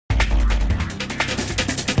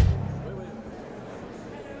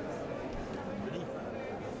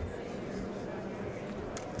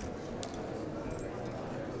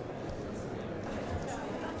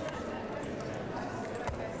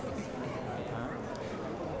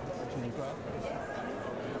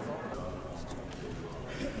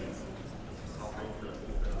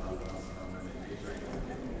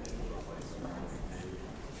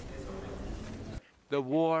The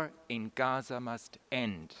war in Gaza must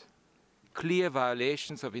end. Clear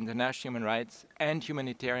violations of international human rights and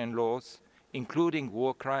humanitarian laws, including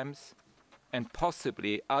war crimes and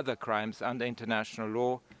possibly other crimes under international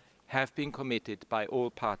law, have been committed by all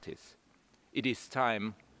parties. It is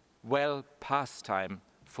time, well past time,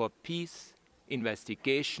 for peace,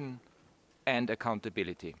 investigation and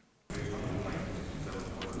accountability.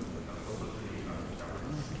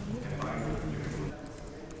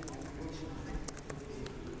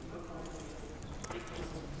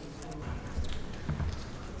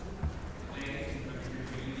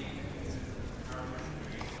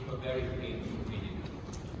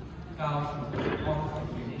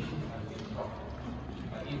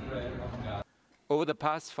 Over the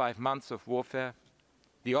past 5 months of warfare,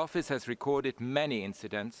 the office has recorded many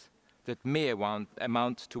incidents that may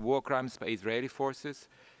amount to war crimes by Israeli forces,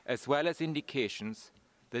 as well as indications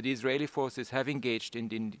that Israeli forces have engaged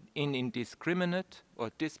in indiscriminate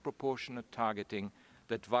or disproportionate targeting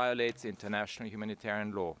that violates international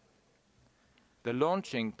humanitarian law. The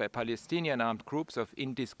launching by Palestinian armed groups of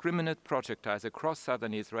indiscriminate projectiles across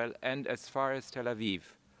southern Israel and as far as Tel Aviv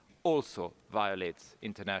also violates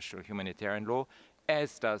international humanitarian law,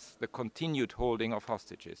 as does the continued holding of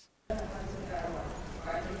hostages.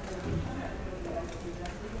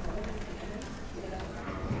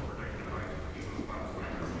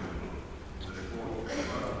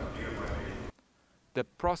 The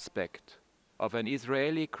prospect of an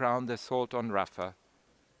Israeli ground assault on Rafah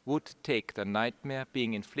would take the nightmare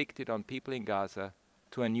being inflicted on people in Gaza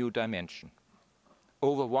to a new dimension.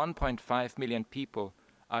 Over 1.5 million people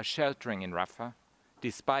are sheltering in Rafah,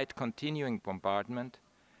 despite continuing bombardment,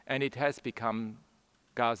 and it has become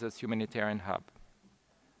Gaza's humanitarian hub.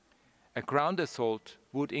 A ground assault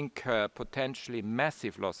would incur potentially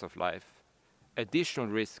massive loss of life, additional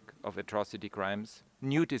risk of atrocity crimes,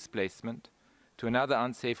 new displacement to another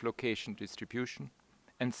unsafe location distribution,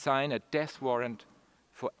 and sign a death warrant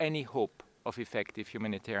for any hope of effective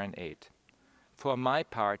humanitarian aid. For my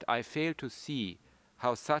part, I fail to see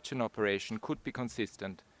how such an operation could be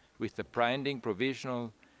consistent with the binding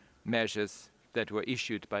provisional measures that were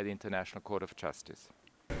issued by the International Court of Justice.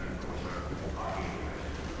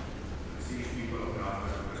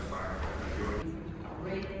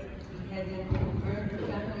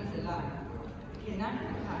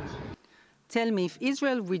 Tell me, if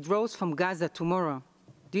Israel withdraws from Gaza tomorrow,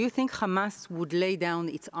 do you think Hamas would lay down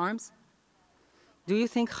its arms? Do you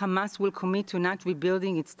think Hamas will commit to not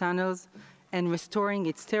rebuilding its tunnels and restoring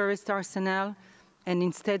its terrorist arsenal, and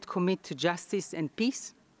instead commit to justice and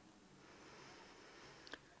peace?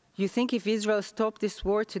 You think if Israel stopped this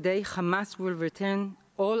war today, Hamas will return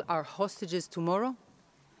all our hostages tomorrow?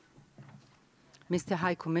 Mr.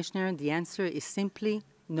 High Commissioner, the answer is simply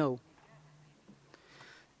no.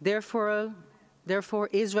 Therefore,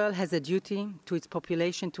 Israel has a duty to its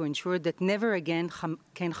population to ensure that never again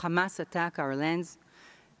can Hamas attack our lands.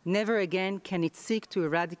 Never again can it seek to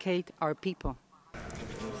eradicate our people.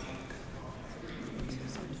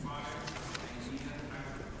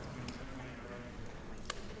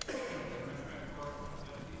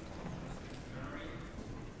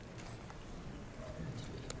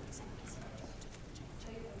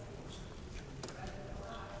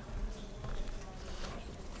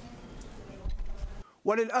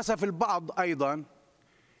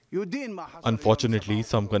 Unfortunately,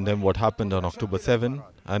 some condemn what happened on October 7,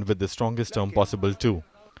 and with the strongest term possible too.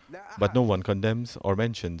 But no one condemns or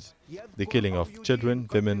mentions the killing of children,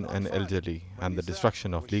 women and elderly, and the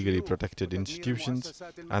destruction of legally protected institutions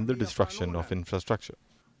and the destruction of infrastructure.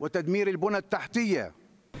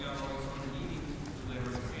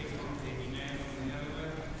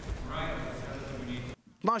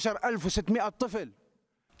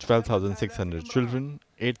 12,600 children,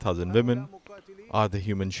 8,000 women are the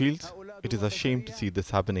human shields. It is a shame to see this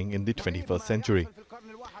happening in the 21st century.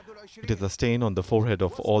 It is a stain on the forehead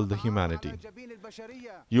of all the humanity.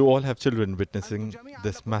 You all have children witnessing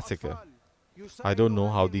this massacre. I don't know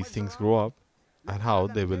how these things grow up and how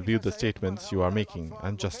they will view the statements you are making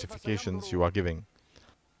and justifications you are giving.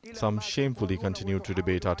 Some shamefully continued to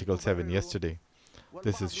debate Article 7 yesterday.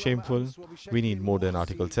 This is shameful. We need more than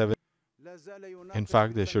Article 7. In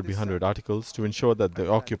fact, there should be 100 articles to ensure that the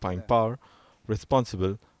occupying power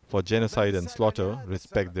responsible for genocide and slaughter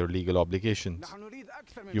respect their legal obligations.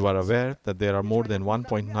 You are aware that there are more than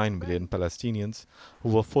 1.9 million Palestinians who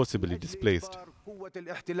were forcibly displaced.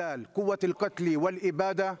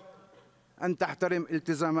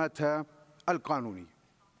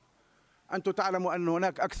 أنتم تعلموا أن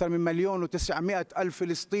هناك أكثر من 1,900,000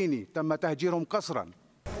 فلسطيني تم تهجيرهم قسرا.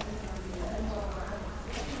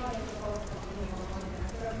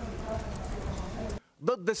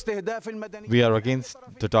 We are against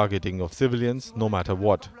the targeting of civilians no matter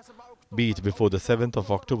what, be it before the 7th of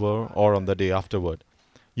October or on the day afterward.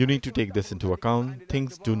 You need to take this into account.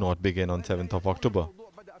 Things do not begin on 7th of October.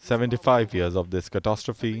 75 years of this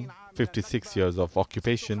catastrophe, 56 years of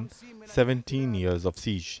occupation, 17 years of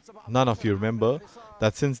siege. None of you remember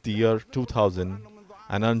that since the year 2000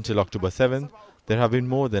 and until October 7th, there have been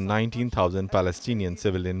more than 19,000 Palestinian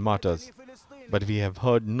civilian martyrs. But we have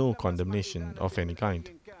heard no condemnation of any kind.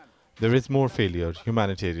 There is more failure,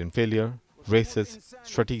 humanitarian failure, racist,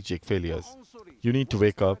 strategic failures. You need to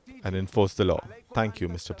wake up and enforce the law. Thank you,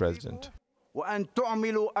 Mr. President. وأن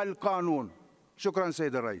تعملوا القانون. شكرا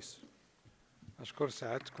سيد الرئيس. أشكر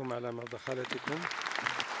سعادتكم على مداخلتكم.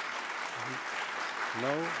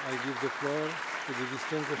 Now I give the floor to the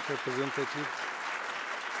distinguished representative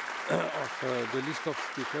of the list of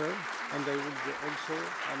speakers, and I will also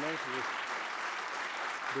announce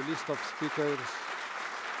the list of speakers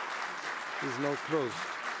is now closed.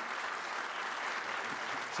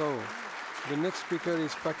 So the next speaker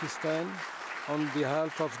is Pakistan on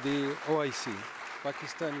behalf of the OIC.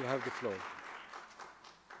 Pakistan, you have the floor.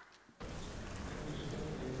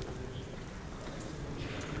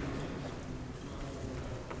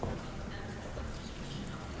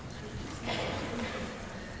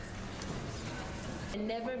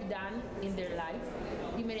 Never done in their life.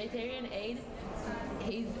 Humanitarian aid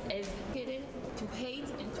is educated to hate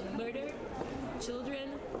and to murder children,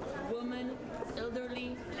 women,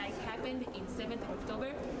 elderly, like happened in 7th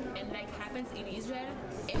October and like happens in Israel.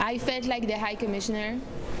 I felt like the High Commissioner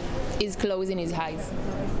is closing his eyes.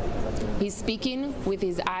 He's speaking with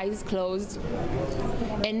his eyes closed.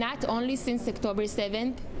 And not only since October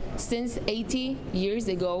 7th, since 80 years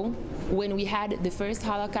ago, when we had the first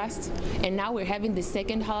Holocaust, and now we're having the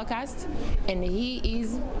second Holocaust, and he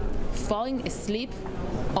is falling asleep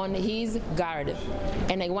on his guard.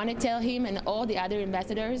 And I want to tell him and all the other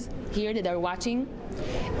ambassadors here that are watching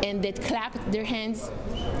and that clapped their hands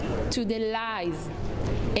to the lies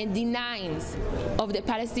and denials of the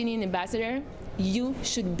Palestinian ambassador, you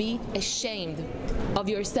should be ashamed of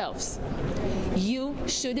yourselves. You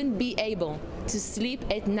shouldn't be able to sleep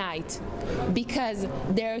at night because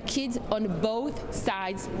there are kids on both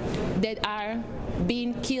sides that are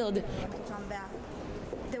being killed.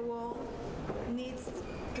 The war needs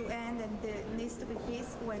to end, and there needs to be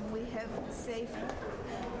peace when we have safe.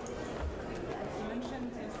 You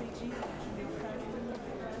mentioned SDG.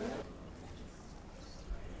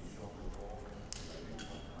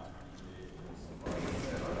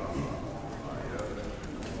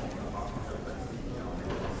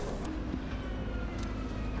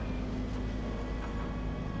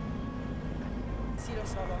 Sì, lo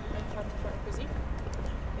so, infatti fa così.